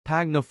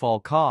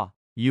pagnafall ka,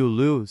 you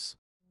lose.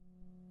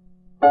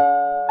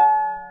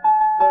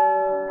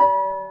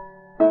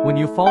 When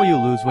you fall you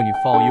lose, when you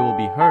fall you will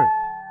be hurt.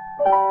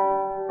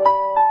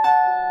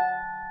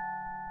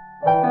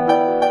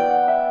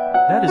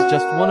 That is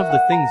just one of the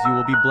things you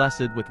will be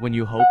blessed with when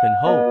you hope and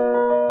hope.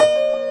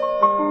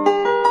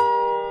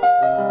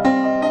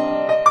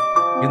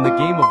 In the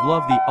game of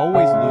love the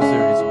always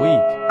loser is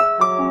weak.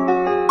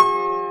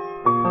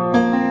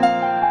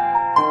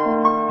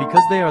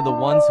 Because they are the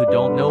ones who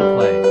don't know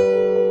play.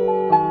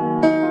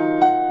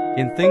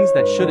 In things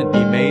that shouldn't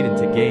be made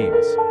into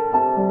games.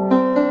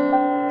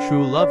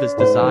 True love is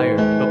desired,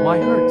 but why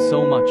hurt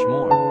so much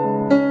more?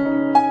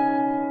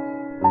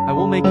 I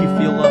will make you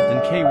feel loved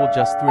and K will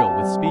just thrill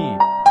with speed.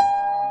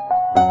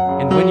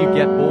 And when you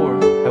get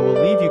bored, I will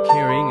leave you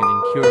carrying an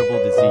incurable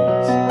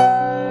disease.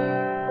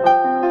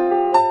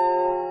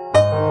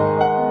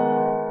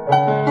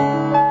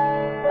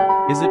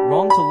 Is it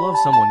wrong to love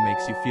someone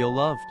makes you feel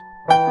loved?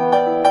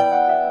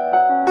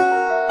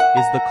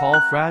 Is the call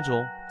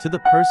fragile to the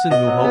person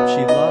who hoped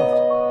she loved?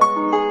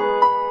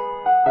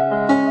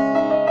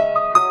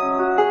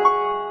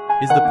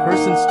 Is the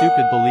person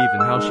stupid believe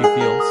in how she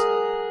feels?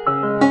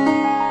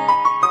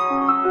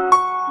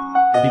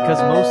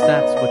 Because most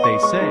that's what they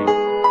say.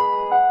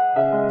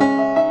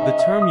 The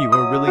term you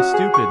are really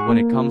stupid when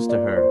it comes to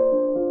her.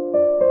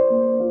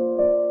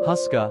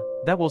 Huska,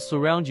 that will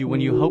surround you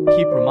when you hope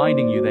keep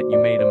reminding you that you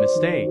made a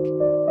mistake.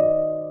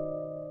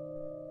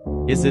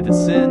 Is it a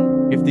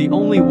sin if the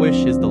only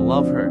wish is to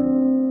love her?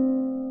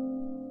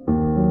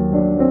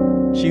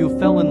 She who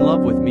fell in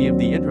love with me of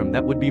the interim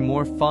that would be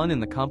more fun in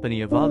the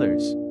company of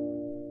others.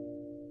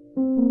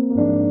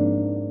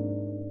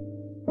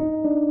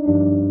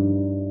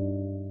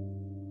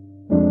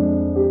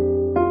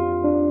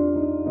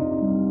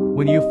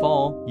 When you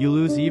fall, you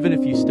lose even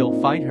if you still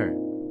fight her.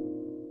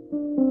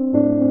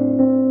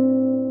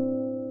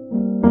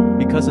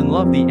 Because in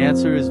love the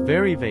answer is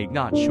very vague,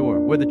 not sure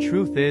where the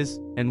truth is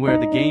and where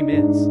the game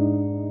is.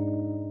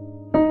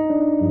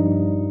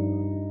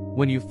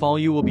 When you fall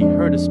you will be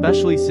hurt,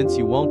 especially since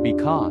you won't be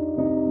caught.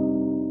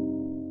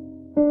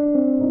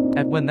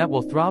 And when that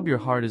will throb your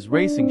heart is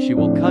racing, she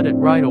will cut it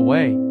right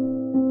away.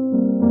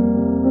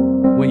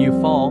 When you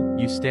fall,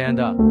 you stand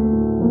up.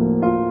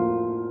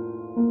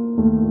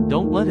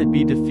 Don't let it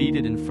be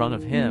defeated in front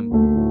of him.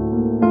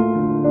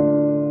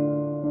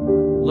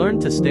 Learn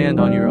to stand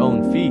on your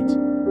own feet.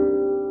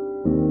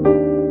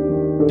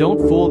 Don't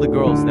fool the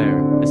girls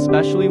there,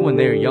 especially when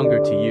they are younger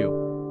to you.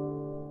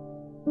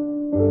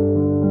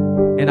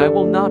 And I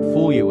will not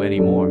fool you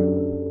anymore.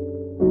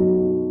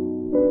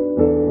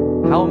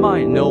 How am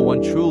I? No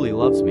one truly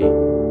loves me.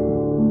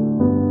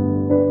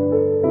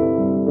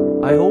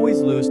 I always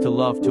lose to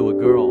love to a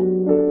girl.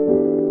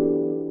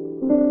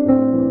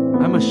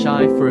 I'm a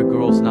shy for a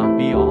girl's not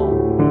be all.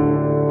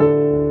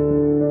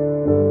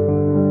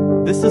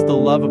 This is the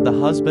love of the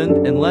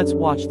husband, and let's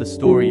watch the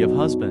story of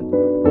husband.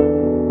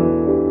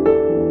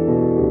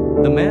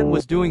 The man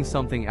was doing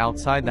something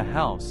outside the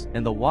house,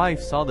 and the wife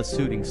saw the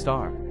shooting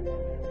star.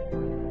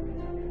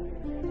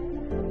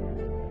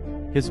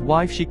 His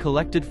wife, she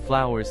collected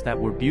flowers that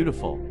were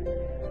beautiful.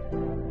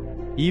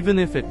 Even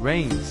if it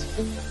rains.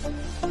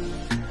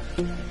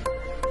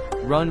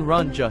 Run,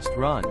 run, just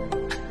run.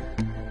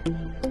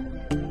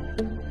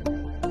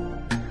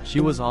 She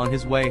was on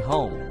his way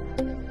home.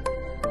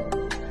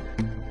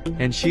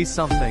 And she's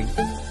something.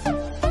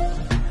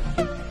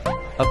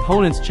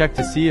 Opponents check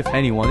to see if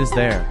anyone is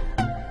there.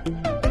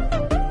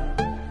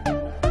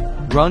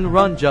 Run,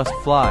 run, just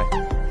fly.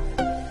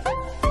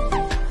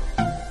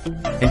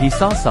 And he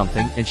saw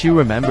something, and she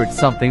remembered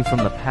something from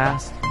the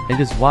past, and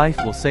his wife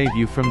will save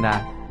you from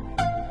that.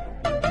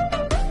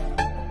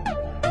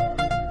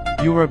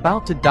 You are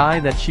about to die,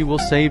 that she will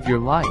save your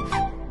life.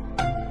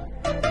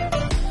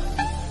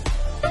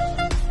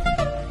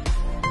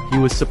 He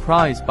was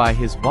surprised by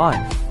his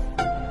wife.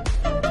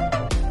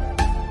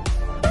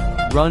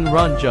 Run,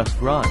 run,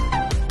 just run.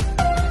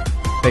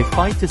 They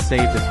fight to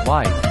save his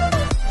wife.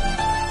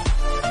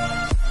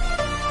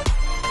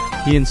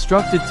 He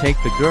instructed, take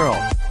the girl.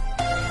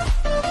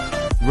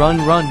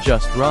 Run, run,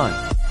 just run.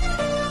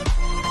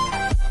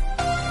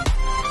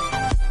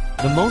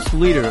 The most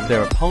leader of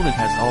their opponent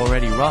has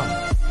already run.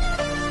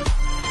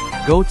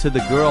 Go to the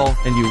girl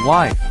and you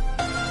wife.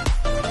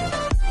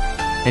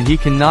 And he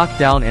can knock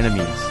down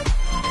enemies.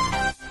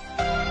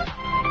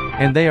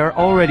 And they are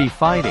already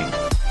fighting.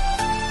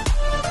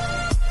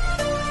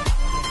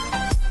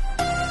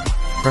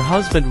 Her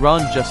husband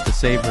run just to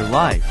save her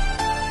life.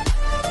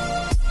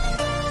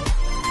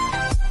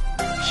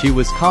 She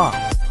was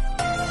caught.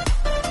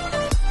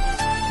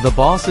 The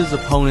boss's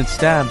opponent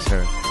stabs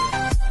her.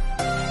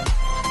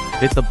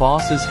 Bit the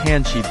boss's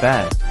hand, she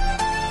begged.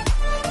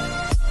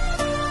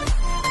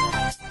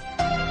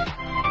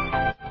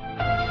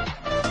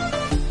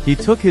 He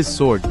took his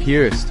sword,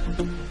 pierced.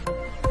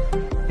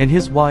 And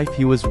his wife,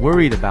 he was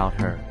worried about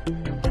her.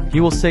 He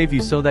will save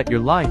you so that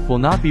your life will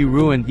not be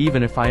ruined,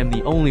 even if I am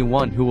the only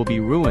one who will be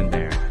ruined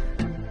there.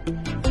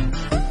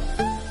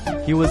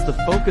 He was the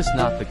focus,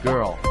 not the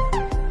girl.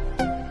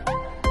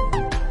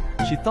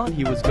 She thought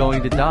he was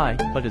going to die,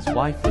 but his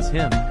wife was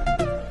him.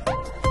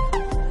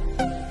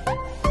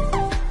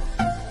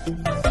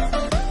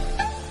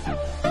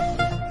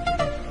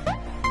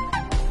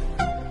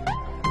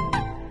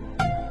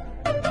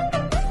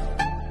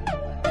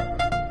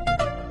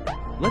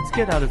 Let's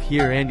get out of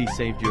here. Andy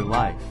saved your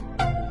life.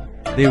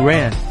 They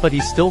ran, but he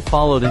still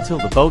followed until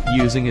the boat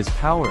using his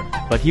power,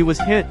 but he was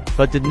hit,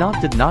 but did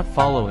not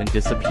follow and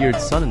disappeared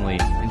suddenly,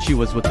 and she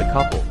was with the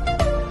couple.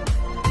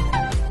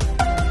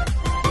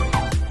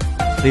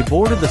 They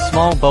boarded the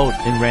small boat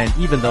and ran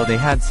even though they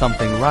had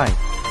something right.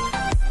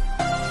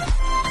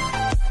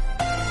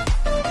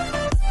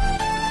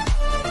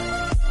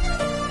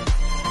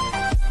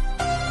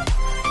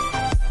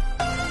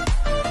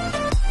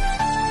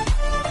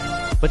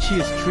 But she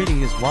is treating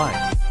his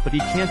wife, but he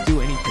can't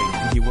do anything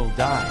and he will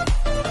die.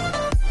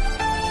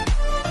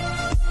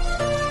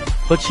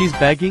 But she's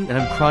begging and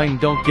I'm crying,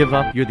 don't give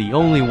up, you're the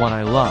only one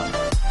I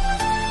love.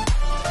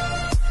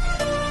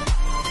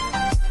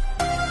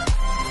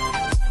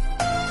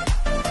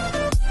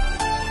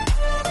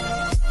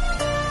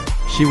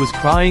 She was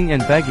crying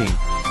and begging.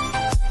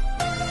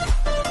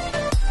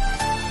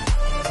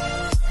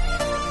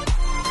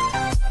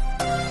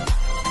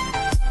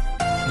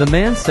 The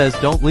man says,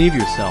 don't leave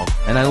yourself,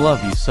 and I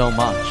love you so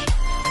much.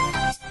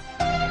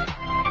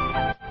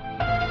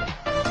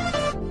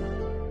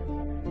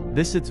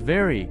 This is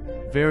very,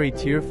 very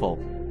tearful.